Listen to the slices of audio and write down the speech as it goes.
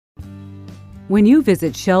When you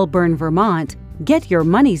visit Shelburne, Vermont, get your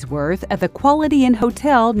money's worth at the Quality Inn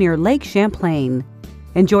Hotel near Lake Champlain.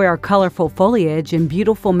 Enjoy our colorful foliage and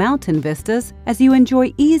beautiful mountain vistas as you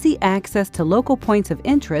enjoy easy access to local points of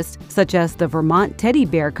interest such as the Vermont Teddy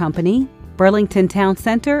Bear Company, Burlington Town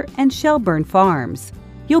Center, and Shelburne Farms.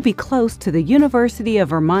 You'll be close to the University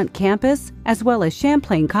of Vermont campus as well as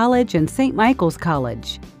Champlain College and St. Michael's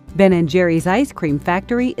College. Ben & Jerry's Ice Cream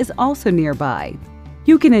Factory is also nearby.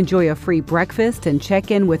 You can enjoy a free breakfast and check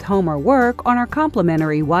in with home or work on our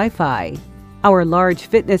complimentary Wi-Fi. Our large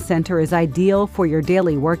fitness center is ideal for your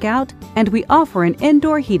daily workout, and we offer an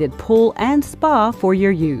indoor heated pool and spa for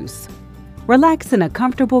your use. Relax in a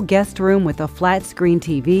comfortable guest room with a flat-screen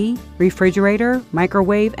TV, refrigerator,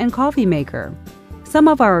 microwave, and coffee maker. Some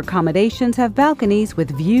of our accommodations have balconies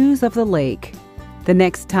with views of the lake. The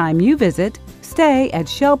next time you visit, stay at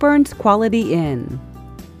Shelburne's Quality Inn.